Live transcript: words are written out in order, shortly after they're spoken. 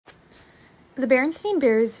The Berenstain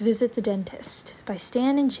Bears Visit the Dentist by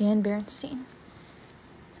Stan and Jan Berenstain.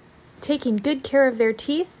 Taking good care of their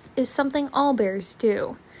teeth is something all bears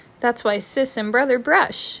do. That's why sis and brother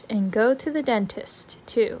brush and go to the dentist,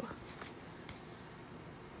 too.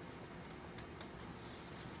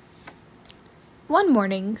 One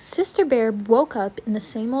morning, Sister Bear woke up in the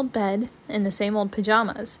same old bed, in the same old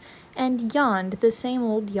pajamas, and yawned the same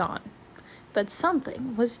old yawn. But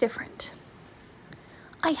something was different.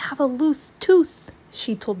 "I have a loose tooth,"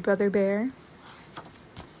 she told Brother Bear.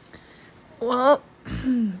 "Well,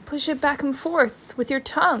 push it back and forth with your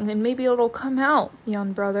tongue and maybe it'll come out,"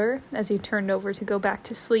 yawned Brother as he turned over to go back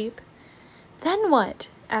to sleep. "Then what?"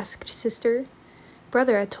 asked Sister.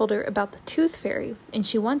 Brother had told her about the tooth fairy and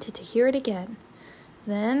she wanted to hear it again.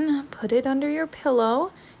 "Then put it under your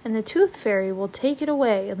pillow and the tooth fairy will take it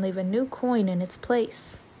away and leave a new coin in its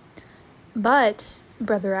place. But,"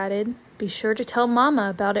 Brother added, "be sure to tell Mama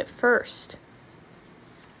about it first."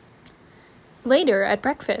 Later, at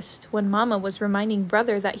breakfast, when Mama was reminding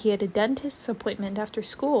Brother that he had a dentist's appointment after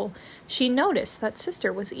school, she noticed that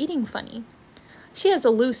Sister was eating funny. "She has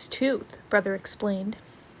a loose tooth," Brother explained.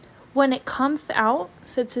 "When it comes out,"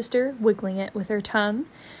 said Sister, wiggling it with her tongue,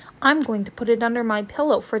 "I'm going to put it under my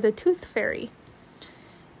pillow for the tooth fairy.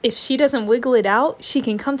 If she doesn't wiggle it out, she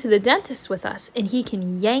can come to the dentist with us and he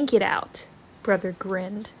can yank it out." Brother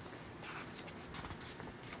grinned.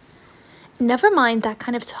 "Never mind that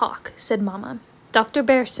kind of talk," said Mama. "Dr.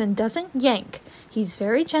 Bearson doesn't yank. He's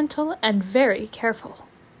very gentle and very careful."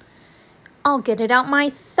 "I'll get it out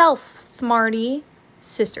myself, smarty,"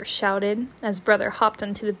 Sister shouted as Brother hopped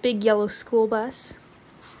onto the big yellow school bus.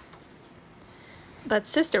 But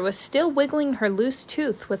Sister was still wiggling her loose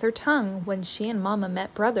tooth with her tongue when she and Mama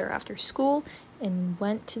met Brother after school and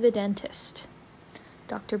went to the dentist.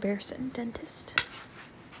 Dr. Bearson, dentist.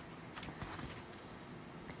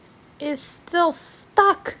 "It's still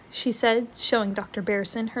stuck," she said, showing Dr.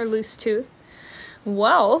 Bearson her loose tooth.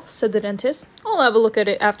 "Well," said the dentist, "I'll have a look at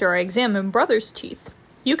it after I examine Brother's teeth.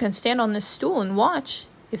 You can stand on this stool and watch,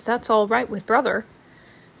 if that's all right with Brother."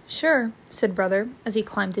 "Sure," said Brother, as he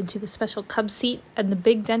climbed into the special cub seat and the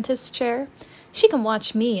big dentist's chair. "She can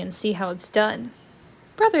watch me and see how it's done."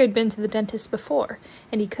 Brother had been to the dentist before,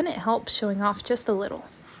 and he couldn't help showing off just a little.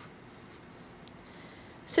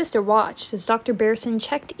 Sister watched as Dr. Bearson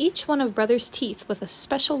checked each one of Brother's teeth with a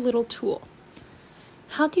special little tool.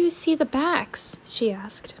 "How do you see the backs?" she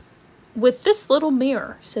asked. "With this little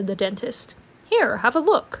mirror," said the dentist. "Here, have a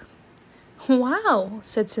look." "Wow,"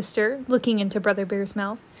 said Sister, looking into Brother Bear's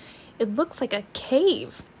mouth. "It looks like a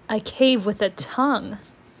cave with a tongue."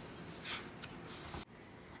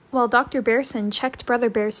 While Dr. Bearson checked Brother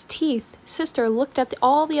Bear's teeth, Sister looked at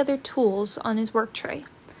all the other tools on his work tray.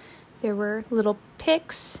 There were little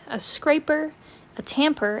picks, a scraper, a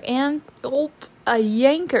tamper, and, a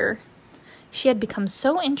yanker. She had become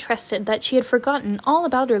so interested that she had forgotten all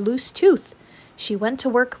about her loose tooth. She went to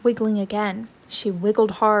work wiggling again. She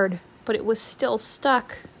wiggled hard, but it was still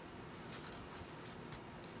stuck.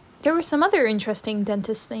 There were some other interesting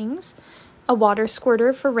dentist things: a water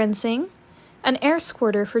squirter for rinsing, an air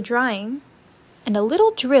squirter for drying, and a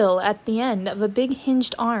little drill at the end of a big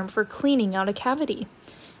hinged arm for cleaning out a cavity.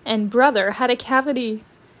 And Brother had a cavity.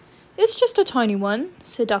 "It's just a tiny one,"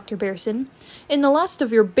 said Dr. Bearson, "in the last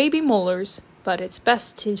of your baby molars, but it's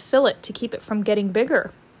best to fill it to keep it from getting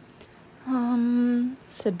bigger."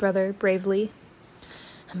 Said Brother bravely.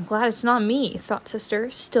 "I'm glad it's not me," thought Sister,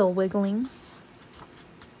 still wiggling.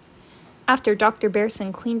 After Dr.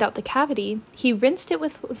 Bearson cleaned out the cavity, he rinsed it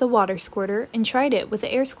with the water squirter and tried it with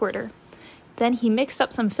the air squirter. Then he mixed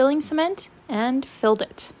up some filling cement and filled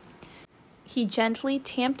it. He gently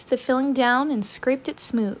tamped the filling down and scraped it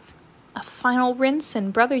smooth. A final rinse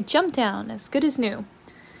and Brother jumped down as good as new.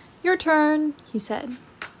 "Your turn," he said.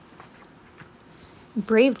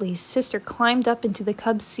 Bravely, Sister climbed up into the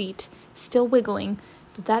cub's seat, still wiggling,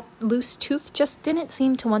 but that loose tooth just didn't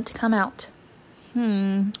seem to want to come out.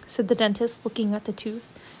 Said the dentist, looking at the tooth.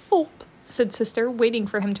 "Oh," said Sister, waiting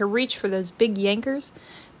for him to reach for those big yankers.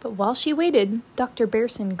 But while she waited, Dr.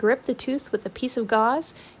 Bearson gripped the tooth with a piece of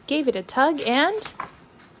gauze, gave it a tug, and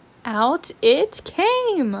out it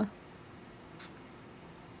came!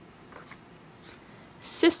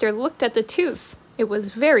 Sister looked at the tooth. It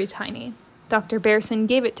was very tiny. Dr. Bearson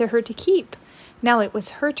gave it to her to keep. Now it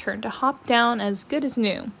was her turn to hop down as good as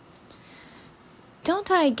new. "Don't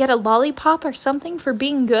I get a lollipop or something for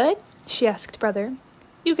being good?" she asked Brother.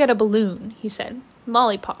 "You get a balloon," he said.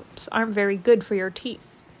 "Lollipops aren't very good for your teeth."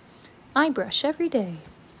 "I brush every day."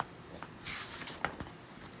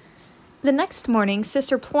 The next morning,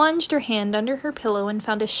 Sister plunged her hand under her pillow and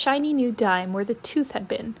found a shiny new dime where the tooth had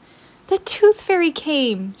been. The tooth fairy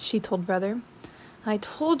came, she told Brother. I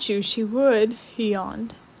told you she would, he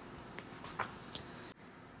yawned.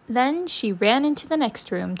 Then she ran into the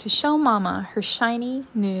next room to show Mama her shiny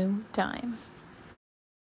new dime.